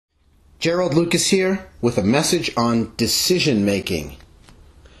Gerald Lucas here with a message on decision making.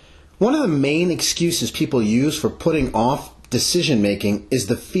 One of the main excuses people use for putting off decision making is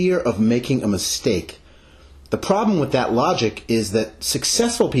the fear of making a mistake. The problem with that logic is that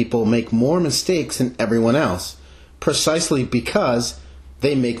successful people make more mistakes than everyone else, precisely because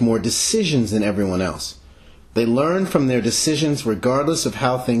they make more decisions than everyone else. They learn from their decisions regardless of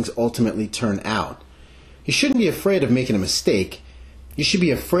how things ultimately turn out. You shouldn't be afraid of making a mistake. You should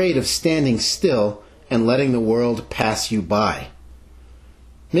be afraid of standing still and letting the world pass you by.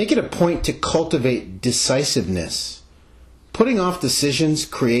 Make it a point to cultivate decisiveness. Putting off decisions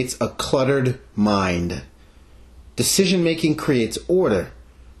creates a cluttered mind. Decision-making creates order.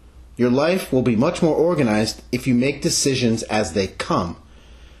 Your life will be much more organized if you make decisions as they come.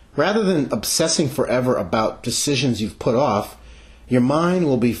 Rather than obsessing forever about decisions you've put off, your mind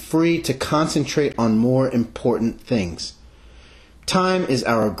will be free to concentrate on more important things. Time is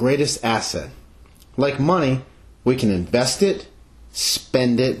our greatest asset. Like money, we can invest it,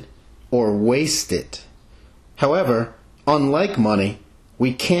 spend it, or waste it. However, unlike money,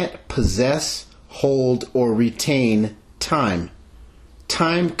 we can't possess, hold, or retain time.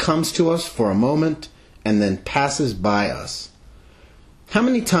 Time comes to us for a moment and then passes by us. How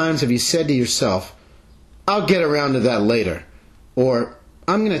many times have you said to yourself, "I'll get around to that later," or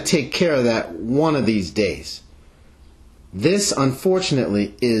 "I'm going to take care of that one of these days"? This,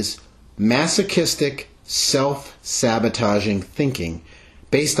 unfortunately, is masochistic, self-sabotaging thinking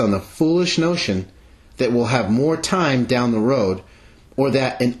based on the foolish notion that we'll have more time down the road, or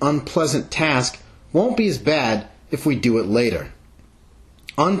that an unpleasant task won't be as bad if we do it later.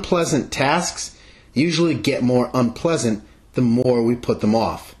 Unpleasant tasks usually get more unpleasant the more we put them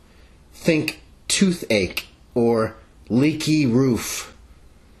off. Think toothache or leaky roof.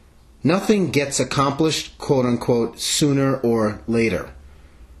 Nothing gets accomplished, quote-unquote, sooner or later.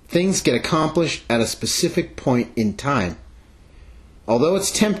 Things get accomplished at a specific point in time. Although it's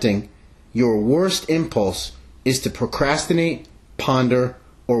tempting, your worst impulse is to procrastinate, ponder,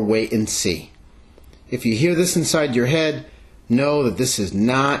 or wait and see. If you hear this inside your head, know that this is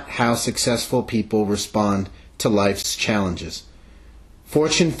not how successful people respond to life's challenges.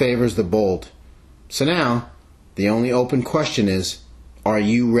 Fortune favors the bold. So now, the only open question is, are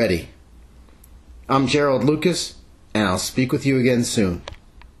you ready? I'm Gerald Lucas, and I'll speak with you again soon.